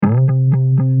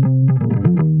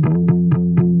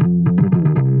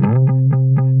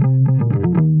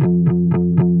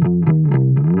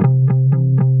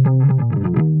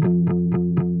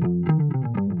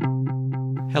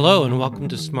Hello and welcome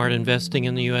to Smart Investing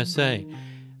in the USA.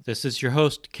 This is your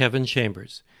host, Kevin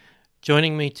Chambers.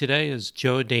 Joining me today is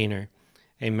Joe Dehner,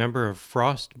 a member of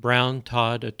Frost, Brown,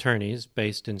 Todd attorneys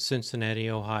based in Cincinnati,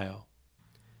 Ohio.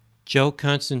 Joe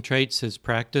concentrates his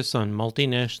practice on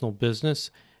multinational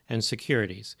business and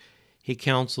securities. He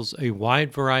counsels a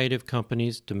wide variety of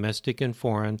companies, domestic and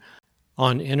foreign,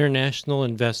 on international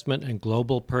investment and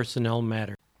global personnel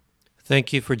matters.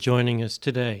 Thank you for joining us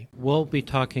today. We'll be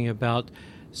talking about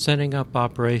setting up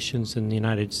operations in the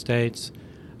United States,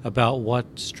 about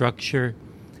what structure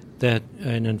that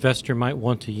an investor might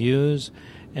want to use,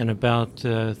 and about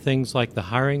things like the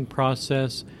hiring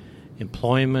process,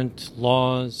 employment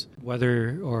laws,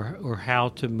 whether or how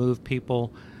to move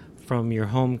people from your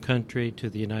home country to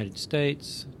the United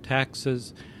States,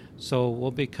 taxes. So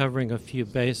we'll be covering a few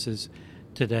bases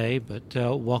today, but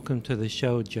welcome to the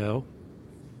show, Joe.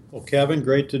 Well, Kevin,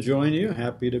 great to join you.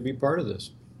 Happy to be part of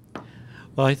this.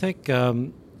 Well, I think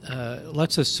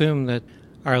let's assume that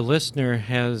our listener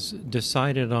has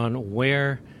decided on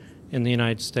where in the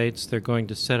United States they're going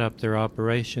to set up their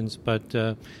operations, but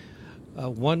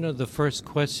one of the first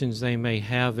questions they may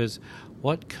have is,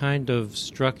 what kind of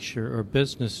structure or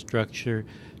business structure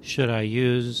should I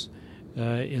use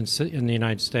in the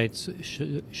United States?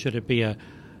 Should it be a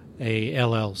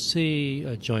LLC,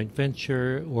 a joint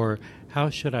venture, or how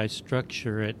should I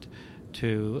structure it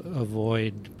to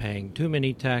avoid paying too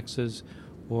many taxes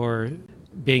or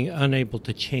being unable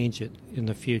to change it in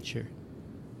the future?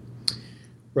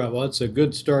 Right. Well, that's a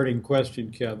good starting question,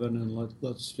 Kevin, and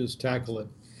let's just tackle it.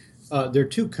 There are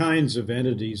two kinds of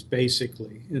entities,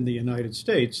 basically, in the United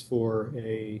States for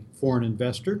a foreign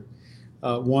investor.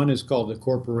 One is called a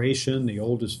corporation, the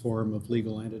oldest form of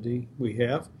legal entity we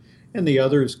have, and the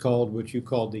other is called what you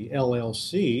call the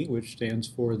LLC, which stands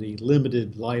for the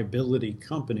Limited Liability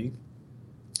Company.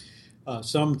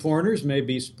 Some foreigners may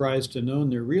be surprised to know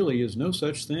there really is no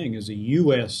such thing as a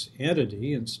U.S.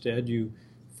 entity. Instead, you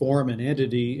form an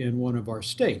entity in one of our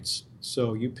states.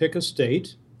 So you pick a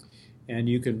state, and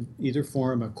you can either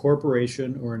form a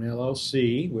corporation or an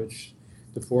LLC, which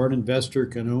the foreign investor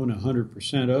can own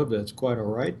 100% of. That's quite all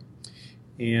right.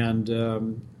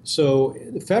 And so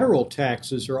the federal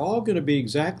taxes are all going to be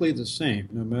exactly the same,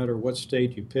 no matter what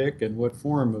state you pick and what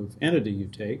form of entity you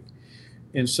take.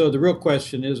 And so the real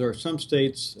question is, are some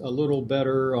states a little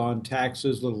better on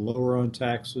taxes, a little lower on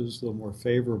taxes, a little more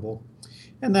favorable?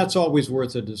 And that's always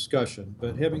worth a discussion.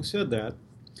 But having said that,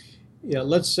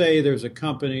 let's say there's a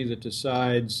company that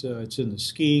decides it's in the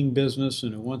skiing business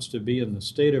and it wants to be in the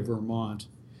state of Vermont.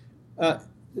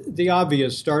 The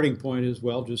obvious starting point is,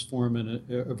 well, just form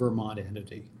a Vermont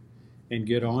entity and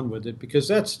get on with it, because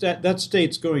that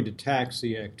state's going to tax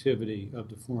the activity of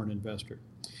the foreign investor.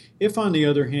 If, on the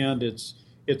other hand,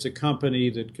 it's a company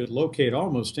that could locate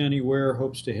almost anywhere,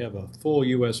 hopes to have a full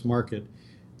U.S. market,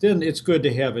 then it's good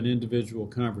to have an individual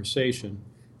conversation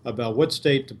about what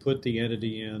state to put the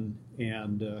entity in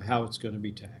and how it's going to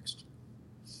be taxed.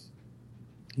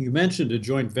 You mentioned a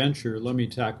joint venture. Let me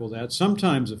tackle that.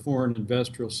 Sometimes a foreign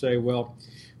investor will say, well,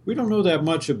 we don't know that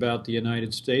much about the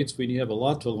United States. We have a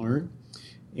lot to learn.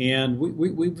 And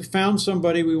we found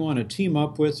somebody we want to team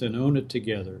up with and own it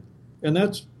together. And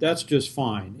that's just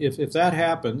fine. If that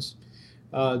happens,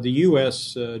 the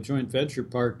U.S. Joint venture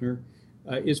partner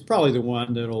is probably the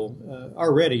one that'll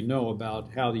already know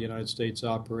about how the United States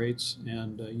operates,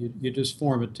 and you just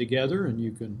form it together and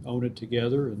you can own it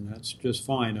together, and that's just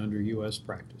fine under U.S.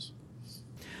 practice.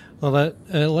 Well,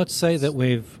 let's say that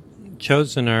we've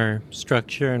chosen our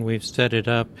structure and we've set it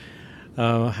up.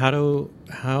 How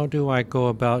do I go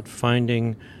about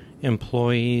finding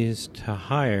employees to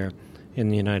hire in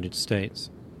the United States?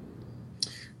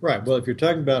 Right. Well, if you're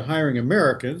talking about hiring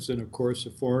Americans, then of course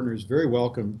a foreigner is very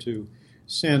welcome to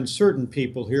send certain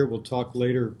people here. We'll talk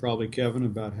later, probably, Kevin,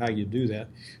 about how you do that.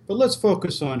 But let's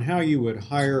focus on how you would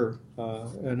hire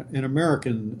an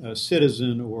American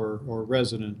citizen or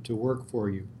resident to work for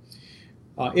you.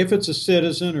 If it's a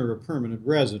citizen or a permanent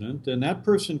resident, then that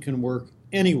person can work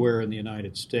anywhere in the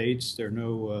United States. There are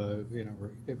no,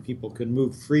 people can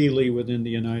move freely within the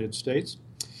United States.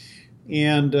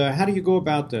 And how do you go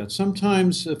about that?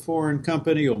 Sometimes a foreign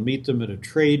company will meet them at a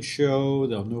trade show.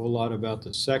 They'll know a lot about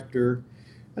the sector,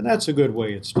 and that's a good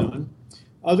way it's done.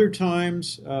 Other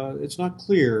times, it's not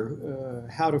clear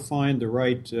how to find the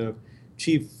right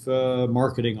chief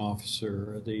marketing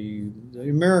officer, the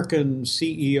American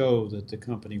CEO that the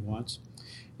company wants.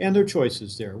 And there are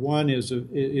choices there. One is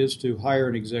to hire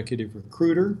an executive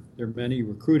recruiter. There are many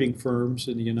recruiting firms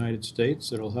in the United States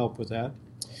that will help with that.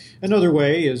 Another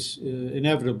way is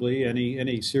inevitably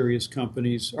any serious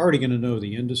company's already going to know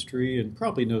the industry and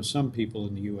probably know some people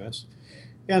in the U.S.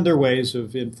 And there are ways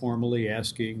of informally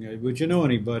asking, would you know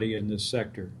anybody in this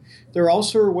sector? There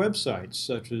also are websites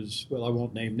such as, well, I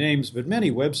won't name names, but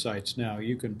many websites now.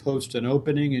 You can post an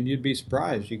opening and you'd be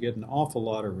surprised. You get an awful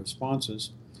lot of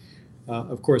responses.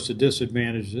 Of course, the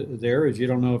disadvantage there is you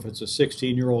don't know if it's a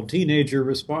 16-year-old teenager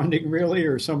responding really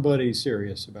or somebody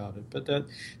serious about it. But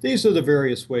these are the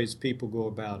various ways people go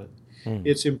about it. Hmm.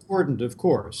 It's important, of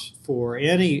course, for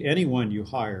anyone you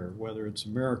hire, whether it's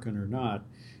American or not,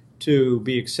 to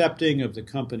be accepting of the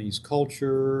company's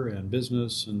culture and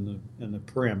business and the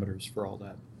parameters for all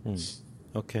that. Hmm.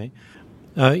 Okay.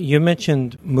 You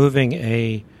mentioned moving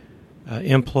a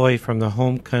employee from the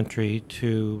home country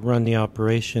to run the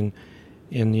operation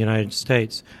in the United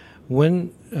States.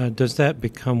 When does that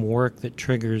become work that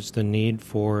triggers the need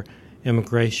for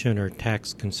immigration or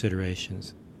tax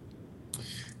considerations?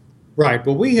 Right.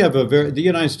 Well, the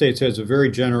United States has a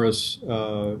very generous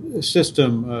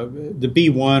system, the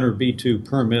B1 or B2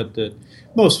 permit that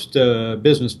most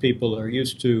business people are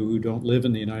used to who don't live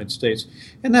in the United States.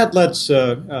 And that lets,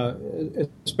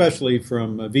 especially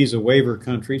from visa waiver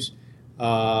countries,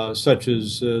 such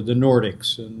as the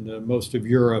Nordics and most of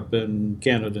Europe and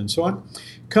Canada and so on,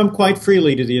 come quite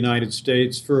freely to the United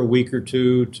States for a week or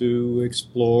two to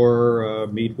explore,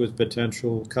 meet with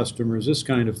potential customers, this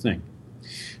kind of thing.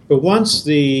 But once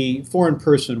the foreign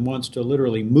person wants to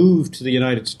literally move to the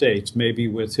United States, maybe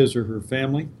with his or her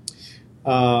family,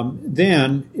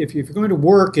 then if you're going to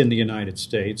work in the United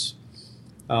States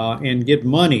and get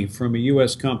money from a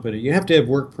U.S. company, you have to have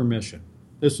work permission.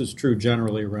 This is true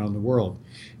generally around the world.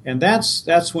 And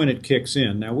that's when it kicks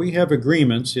in. Now, we have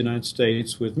agreements in the United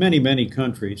States with many, many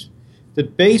countries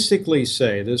that basically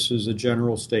say, this is a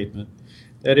general statement,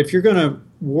 that if you're going to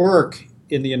work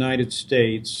in the United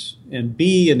States and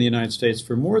be in the United States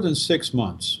for more than 6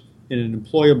 months in an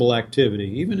employable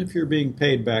activity, even if you're being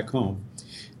paid back home,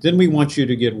 then we want you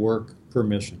to get work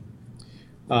permission.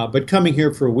 But coming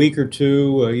here for a week or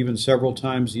two, even several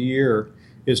times a year,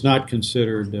 is not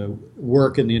considered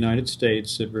work in the United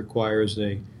States. It requires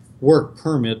a work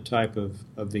permit type of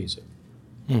visa.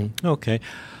 Okay.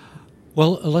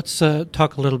 Well, let's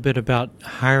talk a little bit about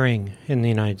hiring in the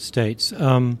United States.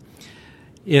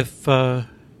 If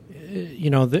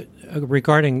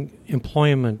regarding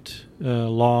employment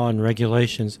law and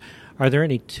regulations, are there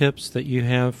any tips that you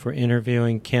have for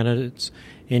interviewing candidates?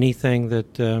 Anything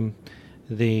that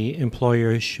the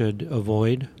employer should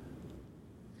avoid?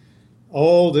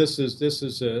 Oh, this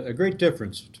is a great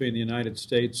difference between the United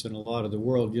States and a lot of the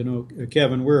world. You know,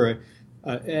 Kevin, we're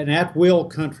an at-will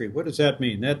country. What does that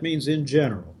mean? That means in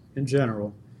general,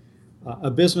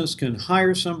 a business can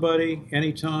hire somebody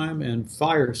anytime and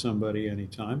fire somebody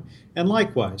anytime. And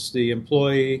likewise, the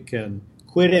employee can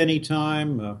quit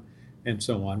anytime and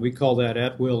so on. We call that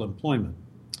at-will employment.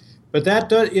 But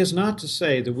that is not to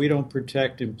say that we don't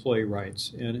protect employee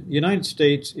rights. And the United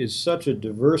States is such a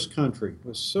diverse country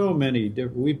with so many,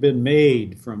 we've been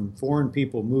made from foreign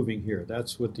people moving here.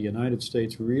 That's what the United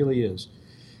States really is.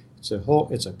 It's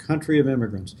a country of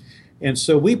immigrants. And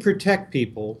so we protect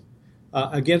people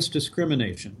against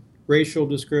discrimination, racial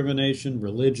discrimination,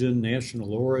 religion,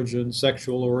 national origin,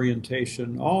 sexual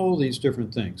orientation, all these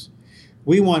different things.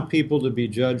 We want people to be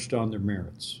judged on their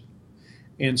merits.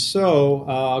 And so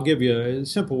I'll give you a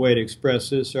simple way to express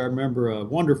this. I remember a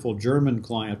wonderful German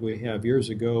client we have years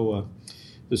ago.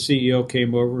 The CEO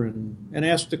came over and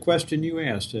asked the question you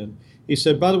asked. And he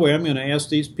said, by the way, I'm going to ask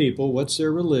these people what's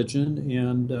their religion,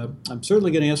 and I'm certainly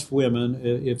going to ask women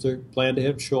if they plan to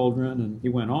have children. And he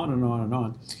went on and on and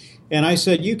on. And I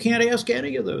said, you can't ask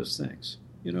any of those things.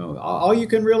 You know, all you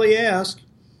can really ask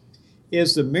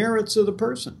is the merits of the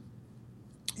person.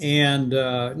 And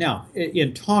now,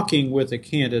 in talking with a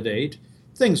candidate,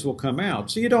 things will come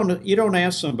out. So you don't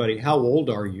ask somebody, how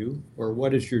old are you, or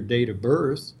what is your date of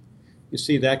birth? You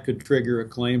see, that could trigger a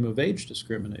claim of age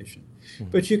discrimination.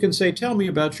 Mm-hmm. But you can say, tell me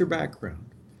about your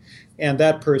background. And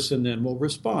that person then will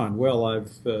respond, well,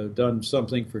 I've done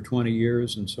something for 20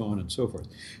 years, and so on and so forth.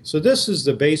 So this is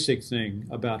the basic thing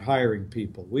about hiring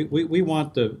people. We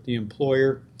want the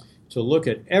employer to look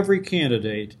at every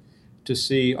candidate to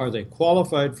see, are they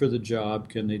qualified for the job?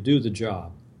 Can they do the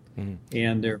job? Mm-hmm.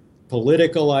 And their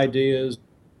political ideas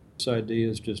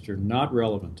just are not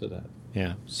relevant to that.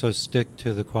 Yeah, so stick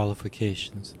to the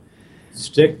qualifications.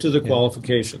 Stick to the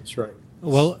qualifications, right.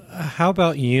 Well, how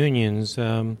about unions?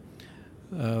 Do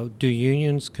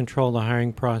unions control the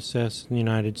hiring process in the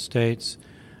United States?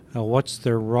 What's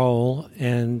their role?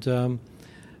 And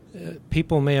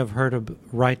people may have heard of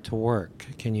right to work.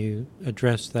 Can you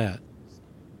address that?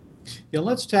 Yeah,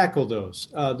 let's tackle those.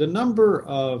 The number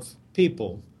of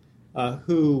people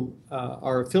who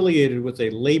are affiliated with a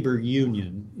labor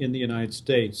union in the United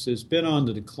States has been on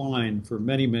the decline for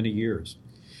many, many years.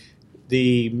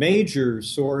 The major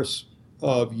source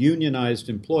of unionized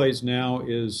employees now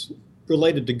is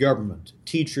related to government,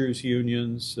 teachers'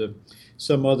 unions,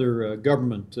 some other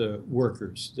government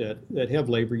workers that have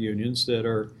labor unions that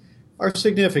are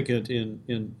significant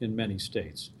in many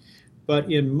states.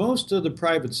 But in most of the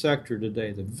private sector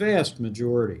today, the vast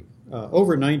majority,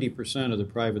 over 90% of the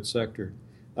private sector,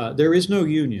 there is no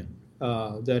union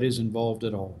that is involved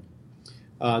at all.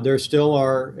 There still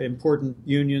are important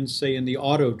unions, say, in the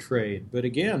auto trade. But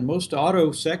again, most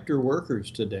auto sector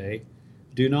workers today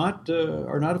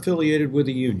are not affiliated with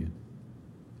a union.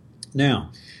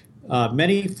 Now,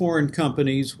 many foreign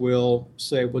companies will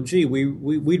say, well, gee,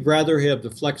 we'd rather have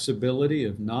the flexibility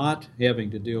of not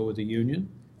having to deal with a union.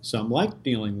 Some like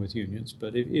dealing with unions,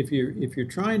 but if you're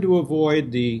trying to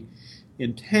avoid the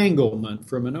entanglement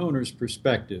from an owner's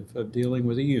perspective of dealing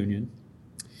with a union,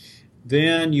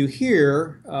 then you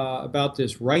hear about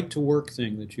this right to work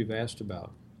thing that you've asked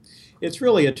about. It's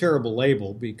really a terrible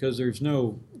label because there's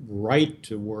no right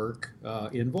to work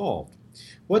involved.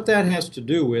 What that has to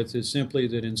do with is simply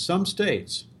that in some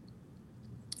states,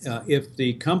 if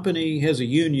the company has a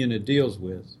union it deals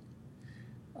with,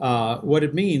 what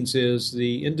it means is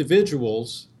the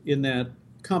individuals in that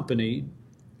company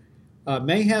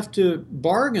may have to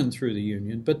bargain through the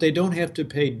union, but they don't have to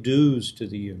pay dues to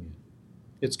the union.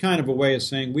 It's kind of a way of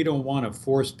saying we don't want to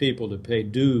force people to pay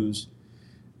dues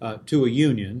to a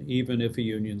union, even if a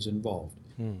union's involved.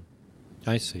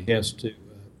 I see.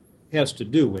 Has to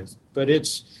do with, but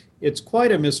it's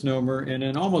quite a misnomer. And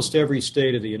in almost every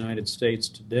state of the United States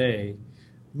today,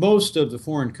 most of the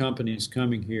foreign companies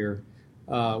coming here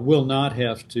will not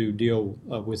have to deal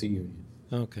with a union.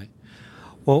 Okay.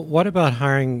 Well, what about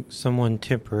hiring someone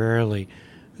temporarily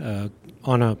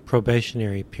on a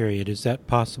probationary period? Is that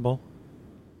possible?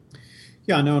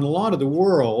 Yeah, now in a lot of the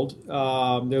world,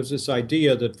 there's this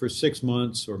idea that for 6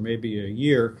 months or maybe a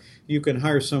year, you can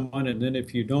hire someone, and then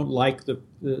if you don't like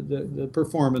the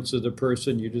performance of the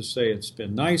person, you just say it's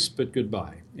been nice, but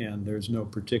goodbye. And there's no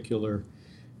particular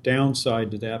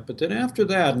downside to that. But then after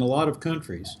that, in a lot of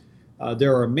countries,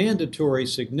 there are mandatory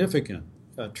significant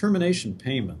termination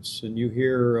payments, and you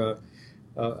hear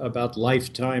about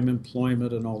lifetime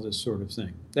employment and all this sort of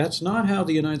thing. That's not how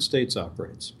the United States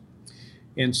operates.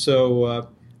 And so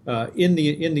in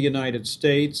the United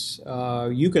States,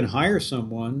 you can hire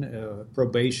someone,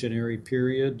 probationary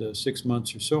period, 6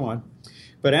 months or so on.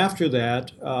 But after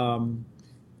that,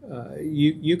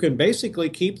 you can basically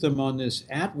keep them on this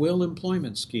at-will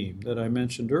employment scheme that I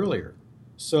mentioned earlier.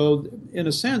 So in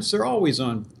a sense, they're always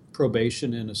on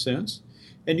probation in a sense,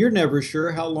 and you're never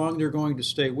sure how long they're going to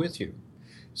stay with you.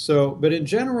 So, but in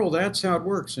general, that's how it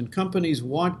works. And companies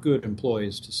want good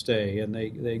employees to stay, and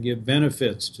they give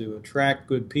benefits to attract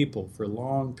good people for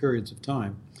long periods of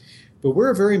time. But we're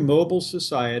a very mobile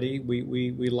society.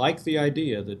 We like the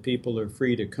idea that people are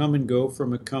free to come and go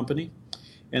from a company,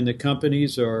 and the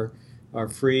companies are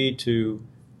free to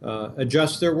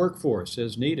adjust their workforce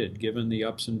as needed, given the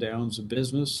ups and downs of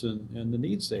business and the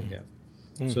needs they have.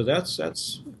 So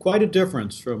that's quite a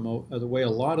difference from the way a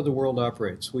lot of the world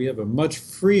operates. We have a much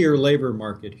freer labor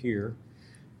market here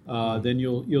than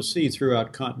you'll see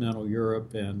throughout continental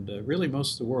Europe and really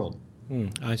most of the world.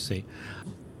 I see.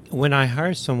 When I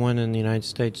hire someone in the United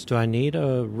States, do I need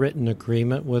a written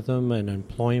agreement with them, an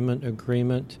employment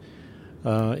agreement?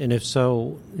 And if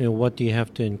so, what do you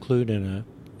have to include in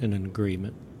an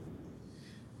agreement?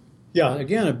 Yeah,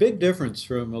 again, a big difference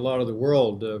from a lot of the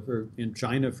world. In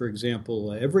China, for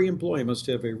example, every employee must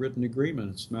have a written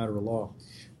agreement. It's a matter of law.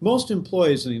 Most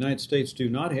employees in the United States do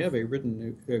not have a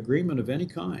written agreement of any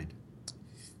kind.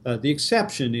 The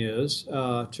exception is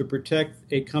to protect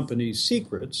a company's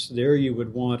secrets. There you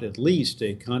would want at least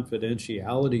a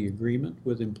confidentiality agreement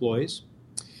with employees.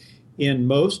 In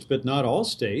most, but not all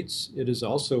states, it is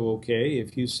also okay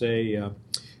if you say,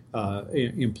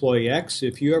 employee X,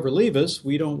 if you ever leave us,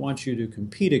 we don't want you to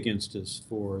compete against us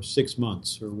for 6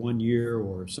 months or 1 year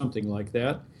or something like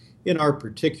that in our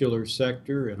particular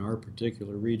sector, in our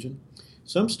particular region.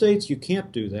 Some states you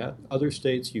can't do that. Other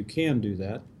states you can do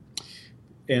that.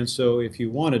 And so if you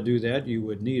want to do that, you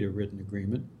would need a written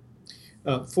agreement.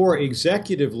 For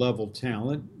executive level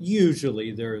talent,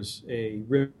 usually there's a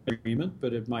written agreement,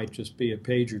 but it might just be a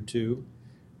page or two.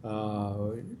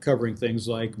 Covering things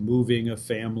like moving a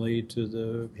family to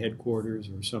the headquarters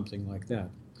or something like that.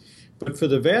 But for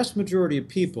the vast majority of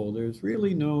people, there's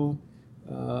really no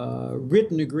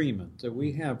written agreement that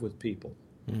we have with people.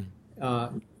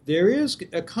 There is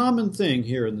a common thing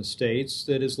here in the States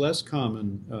that is less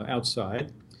common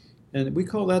outside, And we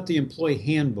call that the employee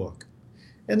handbook.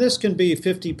 And this can be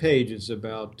 50 pages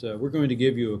about we're going to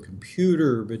give you a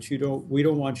computer, but we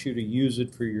don't want you to use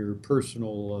it for your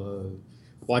personal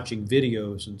watching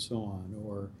videos and so on,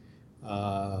 or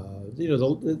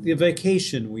the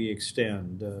vacation we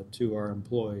extend to our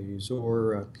employees,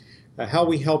 or how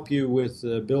we help you with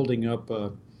building up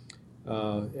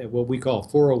what we call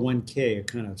 401k, a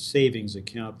kind of savings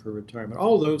account for retirement.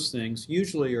 All those things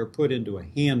usually are put into a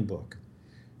handbook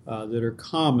that are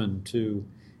common to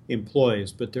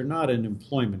employees, but they're not an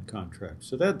employment contract.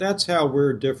 So that's how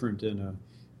we're different in a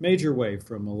major way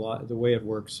from the way it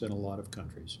works in a lot of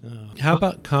countries. How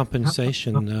about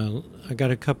compensation? I got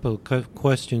a couple of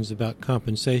questions about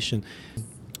compensation.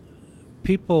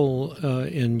 People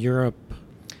in Europe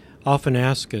often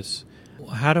ask us,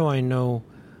 how do I know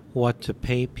what to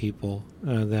pay people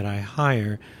that I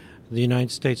hire? The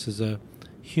United States is a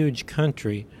huge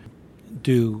country.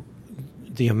 Do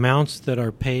the amounts that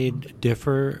are paid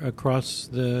differ across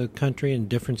the country in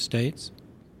different states?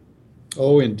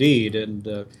 Oh, indeed. And,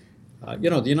 the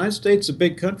United States is a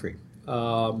big country.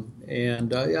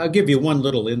 And I'll give you one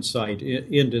little insight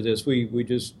into this.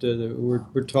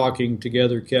 We're talking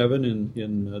together, Kevin,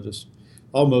 in this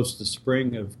almost the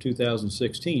spring of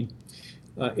 2016.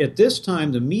 At this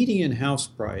time, the median house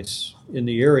price in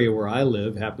the area where I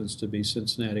live, happens to be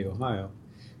Cincinnati, Ohio,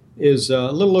 is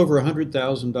a little over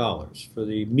 $100,000 for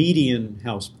the median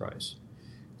house price.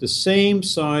 The same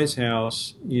size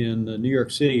house in the New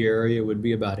York City area would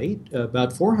be about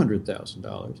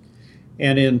 $400,000,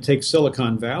 and take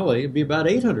Silicon Valley, it'd be about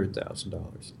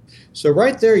 $800,000. So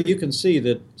right there, you can see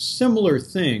that similar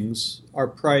things are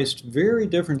priced very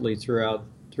differently throughout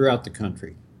the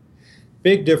country.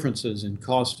 Big differences in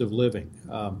cost of living,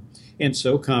 and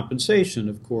so compensation,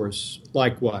 of course,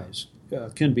 likewise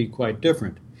can be quite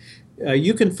different.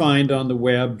 You can find on the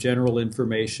web general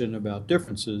information about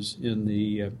differences in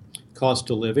the cost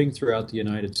of living throughout the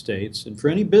United States. And for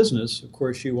any business, of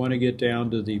course, you want to get down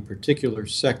to the particular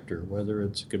sector, whether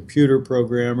it's a computer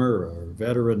programmer or a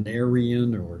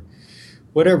veterinarian or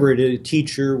whatever it is,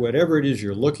 teacher, whatever it is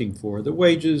you're looking for. The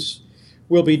wages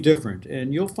will be different.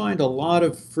 And you'll find a lot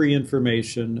of free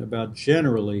information about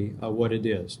generally what it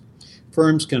is.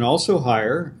 Firms can also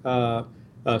hire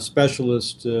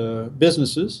specialist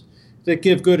businesses that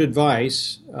give good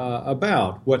advice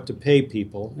about what to pay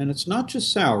people. And it's not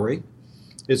just salary,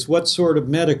 it's what sort of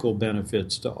medical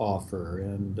benefits to offer,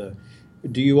 and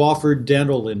do you offer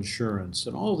dental insurance,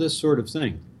 and all this sort of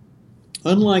thing.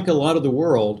 Unlike a lot of the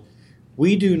world,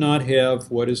 we do not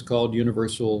have what is called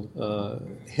universal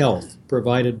health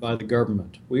provided by the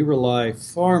government. We rely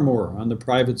far more on the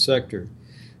private sector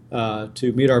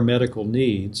to meet our medical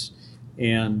needs.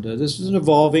 And this is an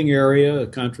evolving area, a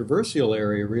controversial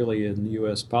area really in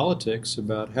U.S. politics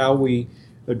about how we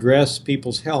address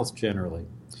people's health generally.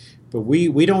 But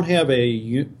we don't have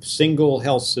a single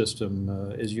health system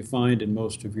as you find in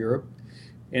most of Europe.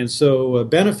 And so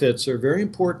benefits are very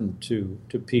important to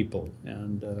people.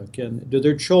 And do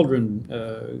their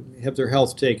children have their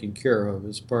health taken care of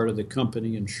as part of the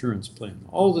company insurance plan?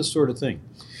 All this sort of thing.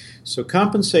 So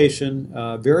compensation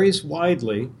varies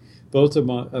widely, both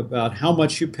about how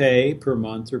much you pay per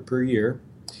month or per year,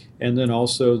 and then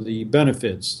also the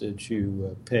benefits that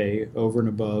you pay over and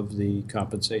above the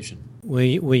compensation.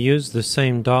 We use the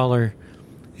same dollar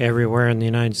everywhere in the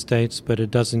United States, but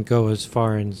it doesn't go as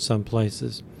far in some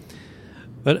places.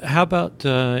 But how about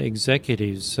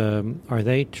executives? Are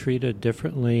they treated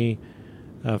differently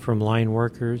from line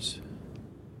workers?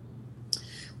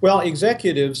 Well,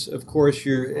 executives, of course,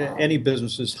 any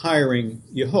business is hiring,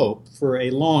 you hope, for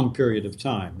a long period of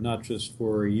time, not just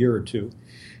for a year or two.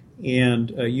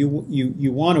 And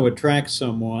you want to attract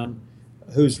someone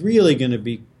who's really going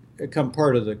to become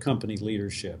part of the company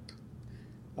leadership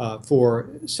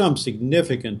for some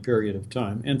significant period of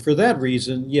time. And for that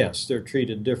reason, yes, they're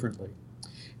treated differently.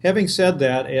 Having said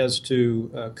that, as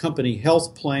to company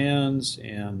health plans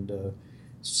and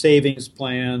savings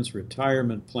plans,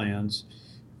 retirement plans,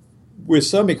 with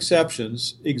some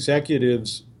exceptions,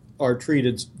 executives are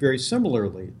treated very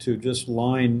similarly to just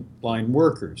line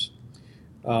workers.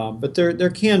 But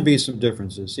there can be some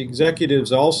differences.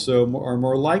 Executives also are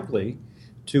more likely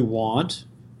to want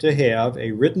to have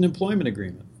a written employment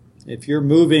agreement. If you're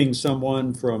moving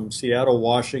someone from Seattle,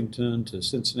 Washington to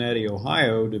Cincinnati,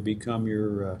 Ohio to become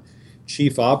your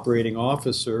chief operating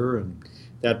officer, and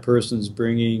that person's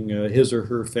bringing his or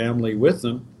her family with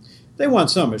them, they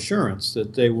want some assurance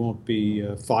that they won't be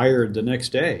fired the next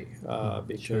day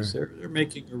because Sure. they're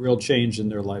making a real change in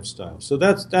their lifestyle. So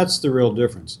that's the real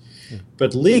difference. Yeah.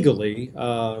 But legally,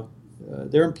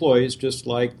 they're employees just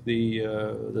like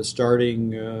the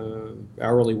starting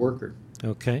hourly worker.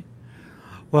 Okay.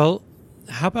 Well,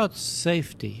 how about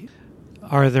safety?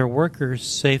 Are there worker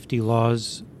safety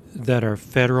laws that are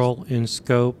federal in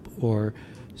scope or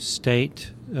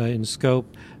state in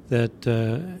scope that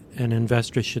an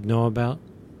investor should know about?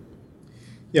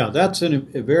 Yeah, that's a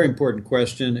very important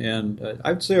question, and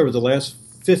I would say over the last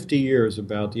 50 years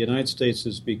about the United States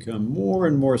has become more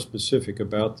and more specific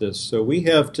about this. So we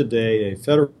have today a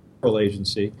federal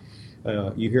agency.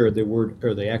 You hear the word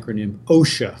or the acronym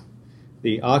OSHA,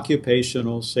 the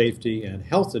Occupational Safety and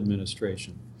Health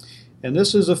Administration. And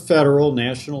this is a federal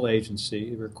national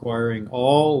agency requiring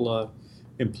all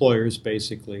employers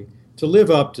basically to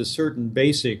live up to certain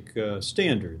basic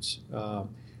standards,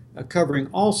 covering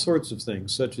all sorts of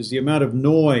things, such as the amount of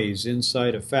noise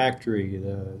inside a factory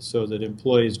so that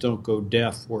employees don't go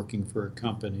deaf working for a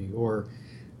company, or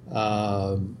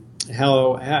how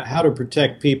to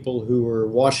protect people who are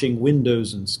washing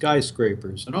windows in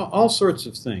skyscrapers, and all sorts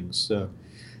of things.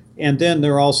 And then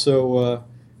there are also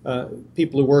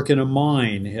people who work in a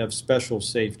mine have special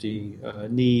safety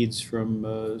needs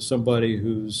from somebody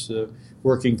who's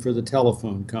working for the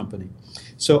telephone company.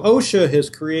 So OSHA has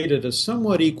created a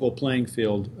somewhat equal playing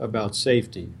field about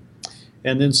safety.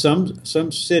 And then some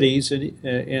cities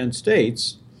and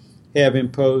states have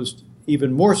imposed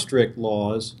even more strict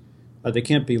laws. They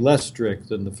can't be less strict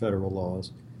than the federal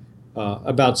laws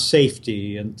about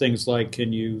safety and things like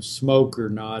can you smoke or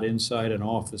not inside an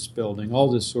office building,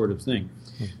 all this sort of thing.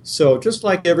 So just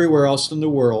like everywhere else in the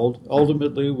world,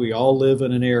 ultimately we all live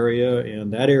in an area,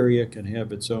 and that area can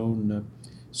have its own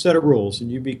set of rules,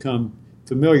 and you become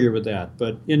familiar with that.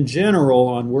 But in general,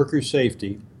 on worker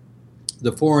safety,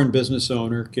 the foreign business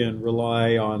owner can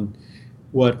rely on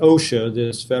what OSHA,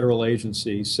 this federal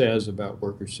agency, says about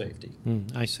worker safety.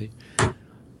 I see.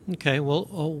 Okay, well,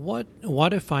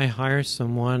 what if I hire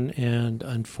someone and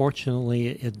unfortunately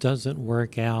it doesn't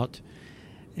work out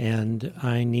and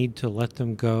I need to let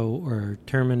them go or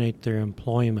terminate their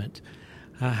employment?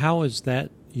 How is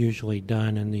that usually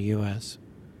done in the U.S.?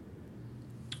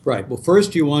 Right. Well,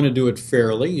 first you want to do it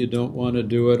fairly. You don't want to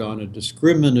do it on a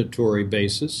discriminatory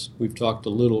basis. We've talked a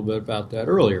little bit about that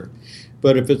earlier.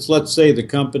 But if it's, let's say, the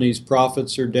company's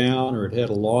profits are down, or it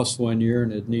had a loss one year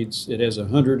and it has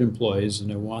 100 employees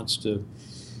and it wants to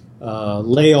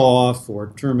lay off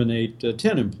or terminate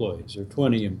 10 employees or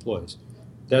 20 employees,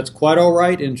 that's quite all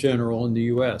right in general in the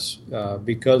U.S.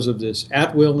 Because of this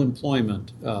at-will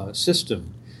employment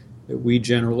system that we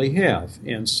generally have.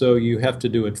 And so you have to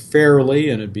do it fairly,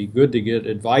 and it'd be good to get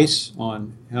advice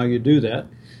on how you do that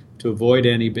to avoid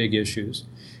any big issues.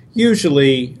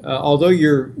 Usually, although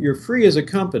you're free as a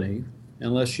company,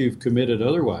 unless you've committed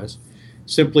otherwise,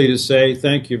 simply to say,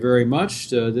 thank you very much,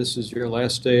 this is your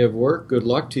last day of work, good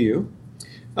luck to you.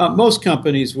 Most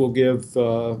companies will give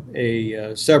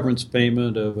a severance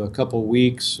payment of a couple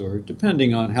weeks, or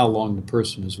depending on how long the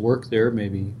person has worked there,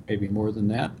 maybe more than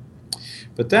that.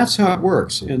 But that's how it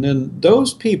works. And then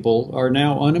those people are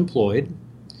now unemployed,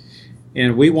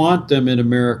 and we want them in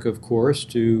America, of course,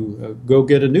 to go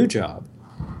get a new job.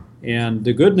 And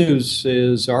the good news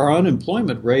is our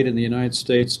unemployment rate in the United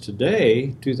States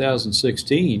today,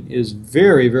 2016, is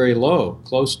very, very low,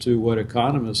 close to what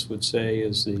economists would say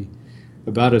is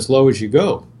about as low as you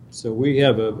go. So we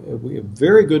have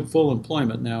very good full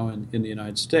employment now in the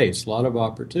United States, a lot of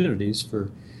opportunities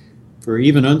for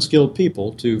even unskilled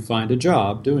people to find a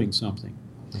job doing something.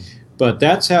 But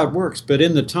that's how it works. But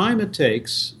in the time it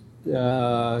takes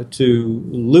to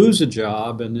lose a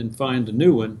job and then find a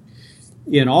new one,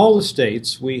 in all the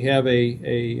states we have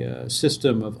a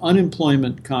system of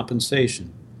unemployment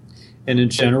compensation. And in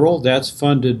general, that's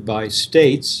funded by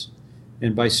states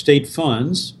and by state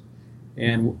funds,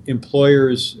 and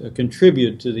employers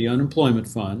contribute to the unemployment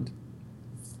fund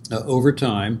over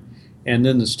time. And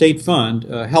then the state fund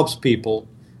helps people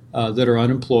that are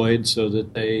unemployed so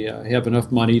that they have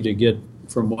enough money to get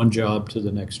from one job to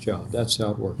the next job. That's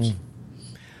how it works.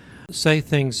 Say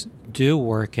things do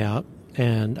work out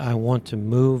and I want to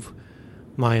move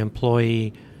my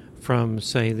employee from,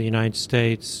 say, the United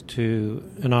States to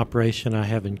an operation I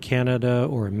have in Canada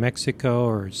or Mexico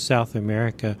or South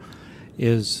America.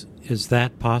 Is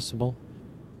that possible?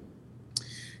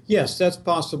 Yes, that's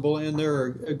possible. And there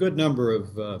are a good number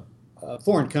of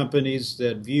foreign companies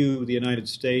that view the United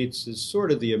States as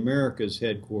sort of the America's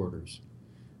headquarters,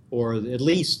 or at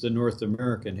least the North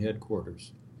American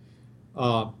headquarters.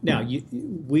 Now,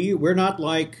 we're not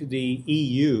like the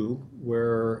EU,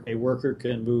 where a worker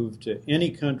can move to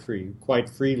any country quite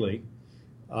freely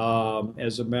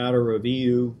as a matter of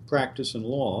EU practice and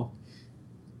law.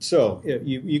 So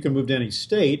you can move to any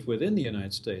state within the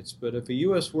United States, but if a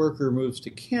U.S. worker moves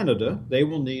to Canada, they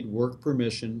will need work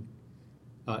permission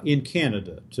in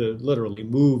Canada to literally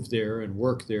move there and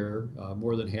work there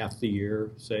more than half the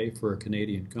year, say, for a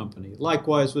Canadian company.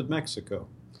 Likewise with Mexico.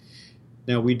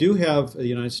 Now, we do have the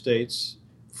United States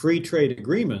free trade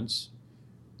agreements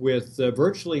with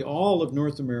virtually all of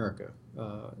North America.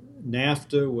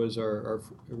 NAFTA was our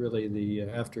really the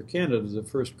after Canada the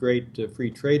first great free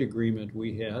trade agreement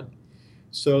we had,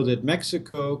 so that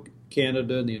Mexico,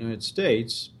 Canada, and the United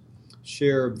States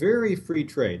share very free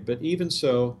trade. But even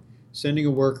so, sending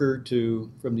a worker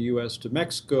from the U.S. to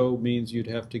Mexico means you'd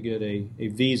have to get a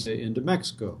visa into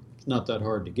Mexico. It's not that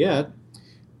hard to get,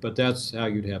 but that's how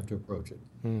you'd have to approach it.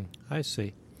 I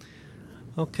see.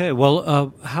 Okay,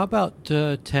 well, how about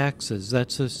taxes?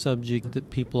 That's a subject that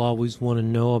people always want to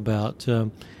know about.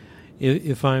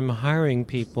 If I'm hiring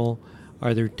people,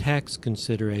 are there tax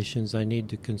considerations I need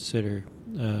to consider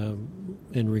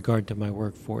in regard to my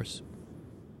workforce?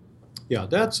 Yeah,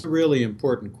 that's a really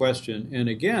important question. And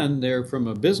again, from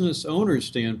a business owner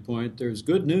standpoint, there's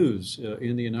good news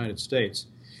in the United States.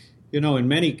 You know,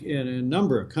 in a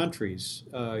number of countries,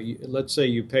 let's say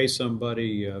you pay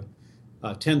somebody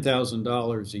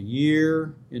 $10,000 a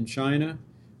year in China.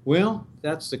 Well,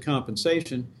 that's the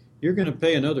compensation. You're going to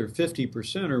pay another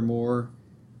 50% or more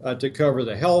to cover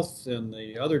the health and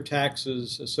the other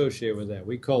taxes associated with that.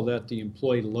 We call that the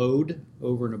employee load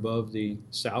over and above the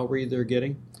salary they're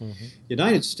getting. Mm-hmm.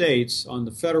 United States, on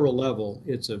the federal level,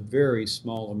 it's a very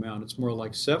small amount. It's more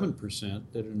like 7%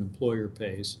 that an employer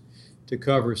pays to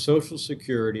cover Social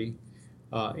Security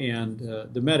and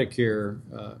the Medicare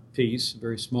piece, a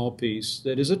very small piece,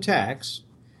 that is a tax.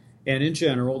 And in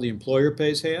general, the employer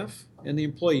pays half and the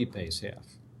employee pays half.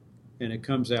 And it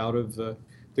comes out of the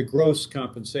gross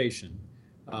compensation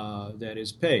that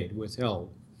is paid,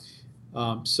 withheld.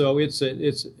 So it's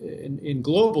in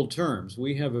global terms,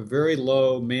 we have a very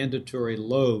low mandatory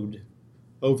load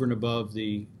over and above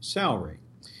the salary.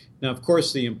 Now, of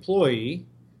course, the employee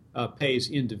pays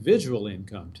individual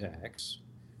income tax,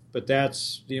 but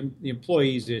that's the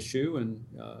employee's issue, and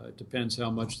it depends how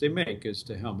much they make as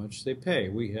to how much they pay.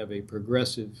 We have a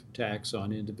progressive tax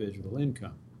on individual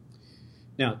income.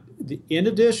 Now, in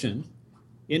addition,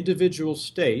 individual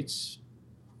states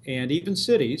and even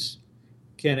cities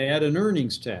can add an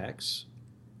earnings tax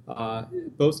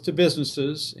both to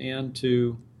businesses and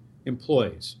to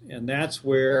employees, and that's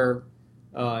where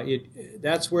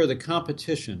the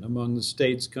competition among the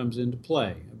states comes into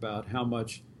play about how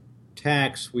much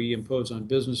tax we impose on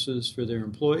businesses for their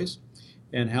employees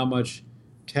and how much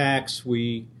tax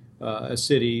a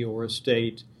city or a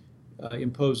state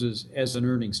imposes as an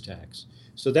earnings tax.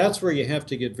 So that's where you have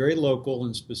to get very local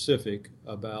and specific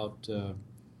about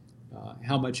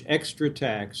how much extra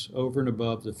tax over and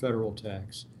above the federal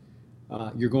tax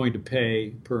you're going to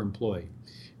pay per employee.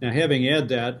 Now, having said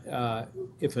that,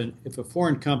 if a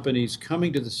foreign company is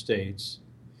coming to the States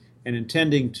and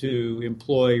intending to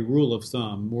employ, rule of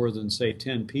thumb, more than, say,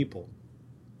 10 people,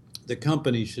 the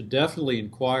company should definitely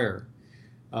inquire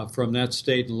from that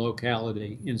state and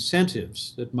locality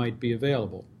incentives that might be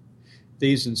available.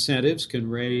 These incentives can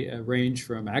range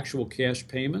from actual cash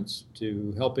payments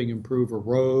to helping improve a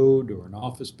road or an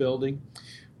office building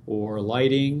or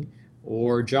lighting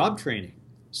or job training.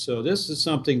 So this is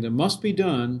something that must be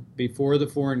done before the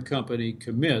foreign company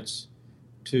commits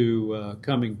to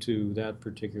coming to that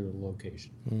particular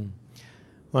location.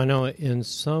 Well, I know in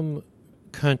some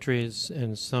countries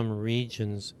and some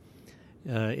regions,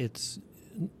 it's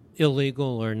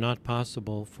illegal or not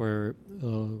possible for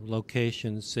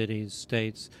locations, cities,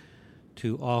 states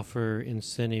to offer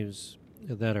incentives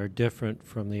that are different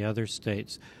from the other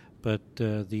states. But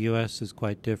the U.S. is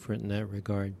quite different in that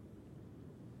regard.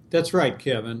 That's right,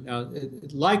 Kevin.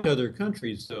 Like other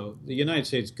countries, though, the United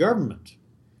States government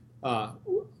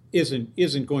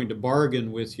isn't going to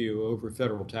bargain with you over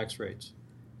federal tax rates.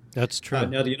 That's true.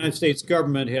 Now, the United States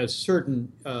government has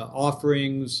certain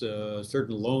offerings,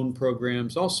 certain loan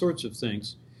programs, all sorts of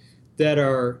things that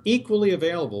are equally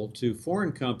available to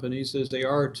foreign companies as they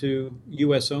are to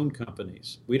U.S.-owned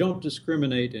companies. We don't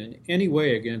discriminate in any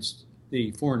way against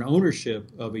the foreign ownership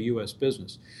of a U.S.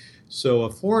 business. So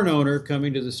a foreign owner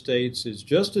coming to the States is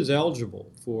just as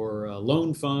eligible for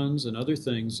loan funds and other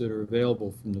things that are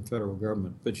available from the federal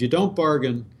government. But you don't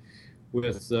bargain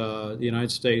with the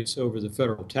United States over the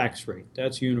federal tax rate.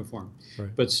 That's uniform.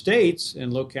 Right. But states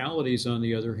and localities, on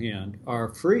the other hand,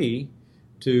 are free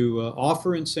to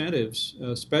offer incentives,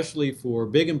 especially for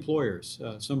big employers,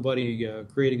 somebody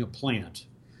creating a plant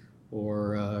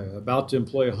or about to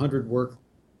employ 100 workers.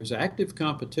 There's active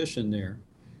competition there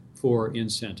for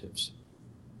incentives.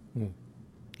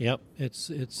 Yep,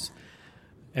 it's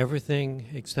everything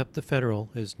except the federal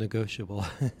is negotiable.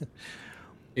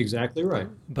 Exactly right.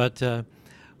 But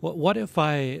what if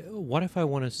I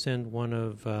want to send one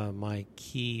of my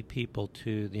key people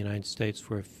to the United States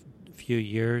for a few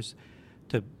years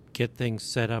to get things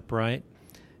set up right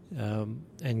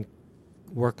and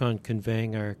work on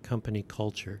conveying our company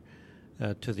culture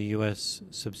to the U.S.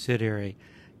 subsidiary?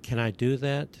 Can I do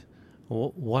that?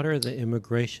 What are the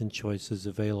immigration choices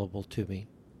available to me?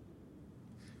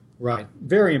 Right.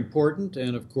 Very important.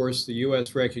 And of course, the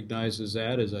U.S. recognizes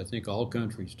that, as I think all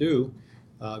countries do.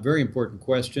 Very important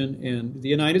question. In the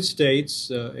United States,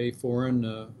 a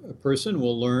foreign person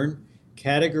will learn,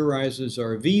 categorizes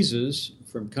our visas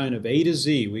from kind of A to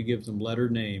Z. We give them letter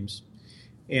names.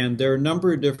 And there are a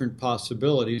number of different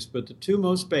possibilities, but the two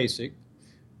most basic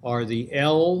are the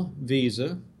L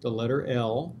visa, the letter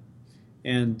L,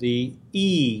 and the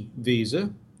E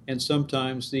visa, and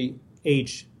sometimes the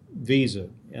H visa.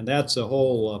 And that's a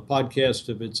whole podcast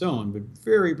of its own, but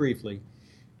very briefly,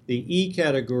 the E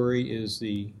category is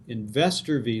the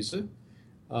investor visa.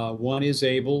 One is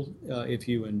able, if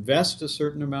you invest a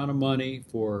certain amount of money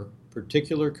for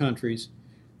particular countries,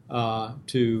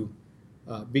 to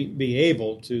be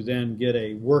able to then get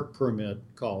a work permit,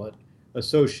 call it,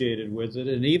 associated with it,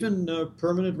 and even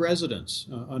permanent residence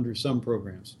under some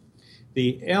programs.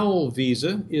 The L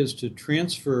visa is to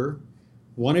transfer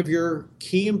one of your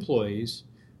key employees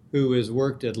who has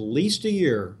worked at least a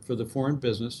year for the foreign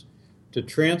business, to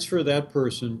transfer that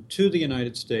person to the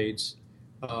United States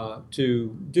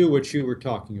to do what you were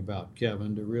talking about,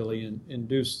 Kevin, to really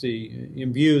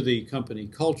imbue the company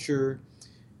culture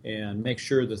and make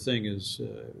sure the thing is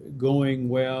going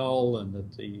well and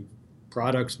that the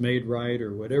product's made right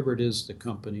or whatever it is the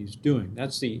company's doing.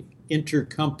 That's the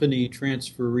intercompany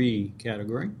transferee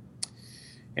category.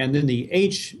 And then the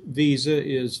H visa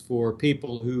is for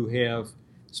people who have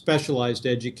specialized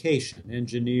education,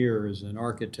 engineers and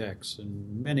architects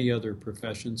and many other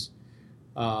professions.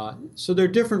 So there are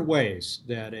different ways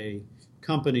that a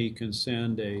company can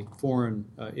send a foreign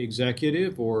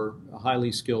executive or a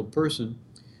highly skilled person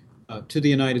to the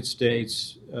United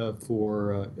States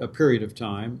for a period of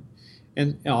time.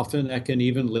 And often that can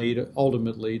even lead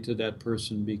ultimately to that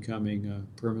person becoming a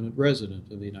permanent resident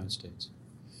of the United States.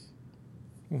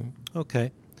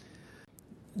 Okay.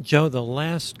 Joe, the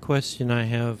last question I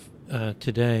have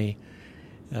today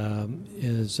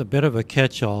is a bit of a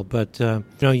catch-all, but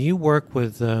you work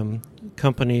with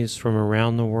companies from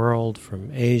around the world,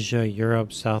 from Asia,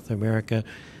 Europe, South America.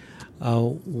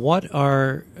 What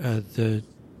are the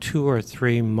 2 or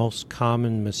 3 most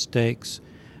common mistakes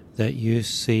that you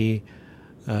see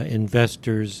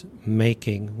investors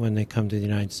making when they come to the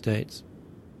United States?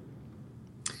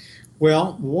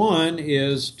 Well, one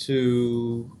is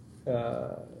to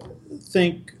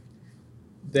think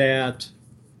that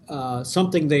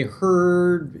something they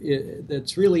heard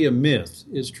that's really a myth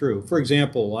is true. For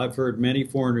example, I've heard many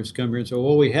foreigners come here and say,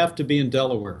 well, we have to be in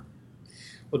Delaware.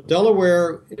 Well,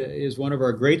 Delaware is one of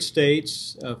our great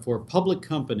states for public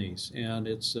companies, and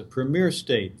it's a premier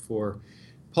state for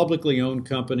publicly owned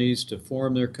companies to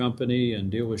form their company and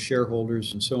deal with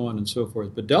shareholders and so on and so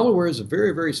forth. But Delaware is a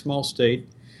very, very small state.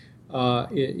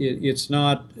 It's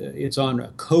on a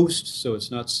coast, so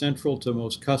it's not central to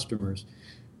most customers.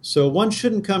 So one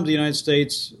shouldn't come to the United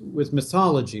States with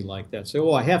mythology like that. Say,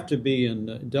 oh, I have to be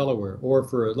in Delaware. Or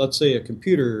for, let's say, a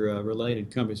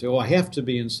computer-related company, say, oh, I have to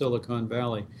be in Silicon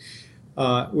Valley.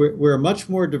 We're a much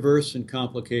more diverse and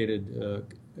complicated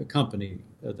company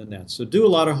than that. So do a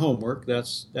lot of homework.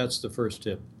 That's the first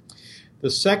tip.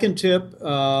 The second tip,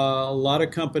 a lot of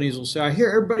companies will say, I hear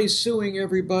everybody's suing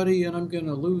everybody and I'm going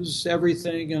to lose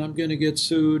everything and I'm going to get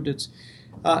sued. It's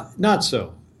not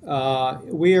so.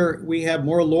 We have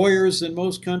more lawyers than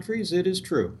most countries. It is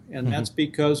true. And that's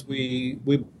because we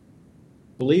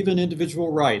believe in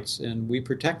individual rights and we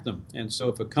protect them. And so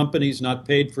if a company's not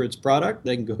paid for its product,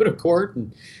 they can go to court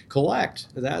and collect.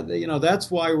 That's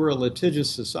why we're a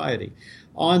litigious society.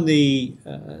 On the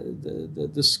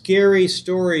scary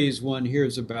stories one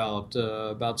hears about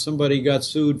somebody got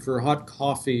sued for hot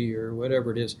coffee or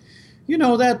whatever it is,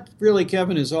 that really,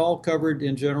 Kevin, is all covered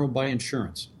in general by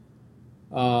insurance.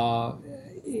 And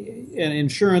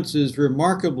insurance is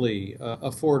remarkably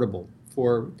affordable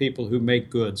for people who make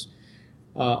goods.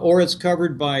 Or it's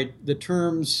covered by the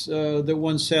terms that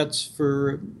one sets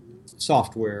for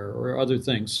software or other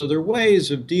things. So there are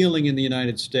ways of dealing in the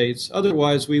United States.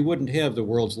 Otherwise, we wouldn't have the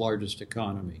world's largest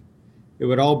economy. It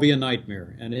would all be a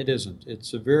nightmare, and it isn't.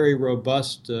 It's a very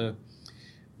robust,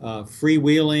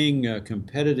 freewheeling,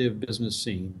 competitive business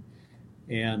scene.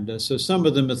 And so some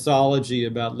of the mythology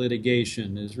about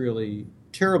litigation is really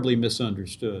terribly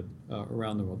misunderstood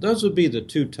around the world. Those would be the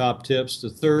two top tips. The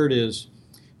third is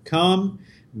come,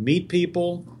 meet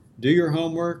people, do your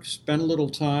homework, spend a little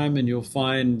time, and you'll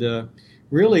find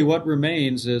really what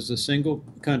remains is the single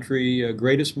country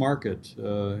greatest market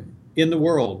in the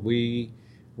world. We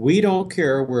don't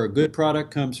care where a good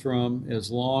product comes from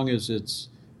as long as it's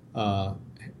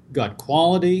got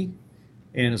quality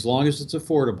and as long as it's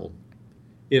affordable.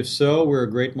 If so, we're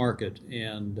a great market,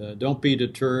 and don't be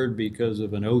deterred because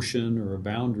of an ocean or a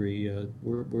boundary.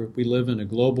 We live in a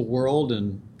global world,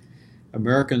 and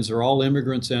Americans are all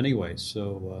immigrants anyway,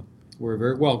 so we're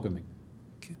very welcoming.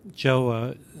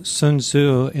 Joe, Sun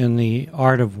Tzu in The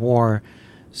Art of War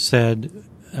said,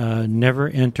 never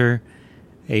enter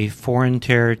a foreign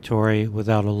territory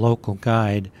without a local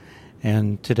guide,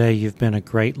 and today you've been a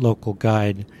great local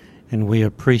guide, and we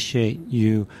appreciate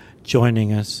you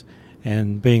joining us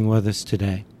and being with us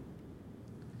today.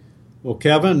 Well,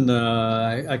 Kevin,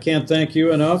 I can't thank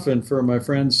you enough, and for my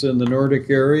friends in the Nordic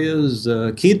areas,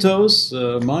 Kiitos,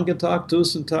 Mangatak,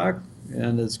 Tusentak,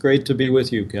 and it's great to be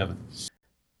with you, Kevin.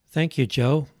 Thank you,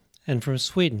 Joe. And from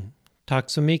Sweden, tack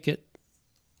så mycket.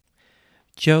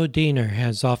 Joe Dehner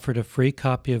has offered a free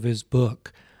copy of his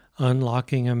book,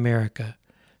 Unlocking America,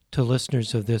 to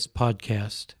listeners of this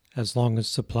podcast as long as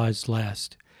supplies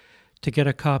last. To get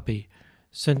a copy,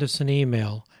 send us an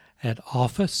email at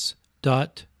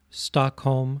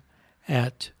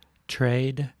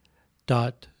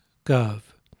office.stockholm@trade.gov.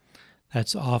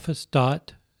 That's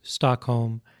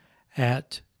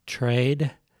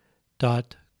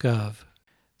office.stockholm@trade.gov.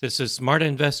 This is Smart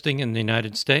Investing in the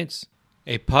United States,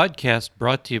 a podcast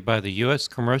brought to you by the U.S.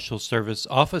 Commercial Service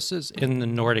offices in the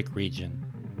Nordic region.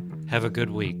 Have a good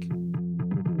week.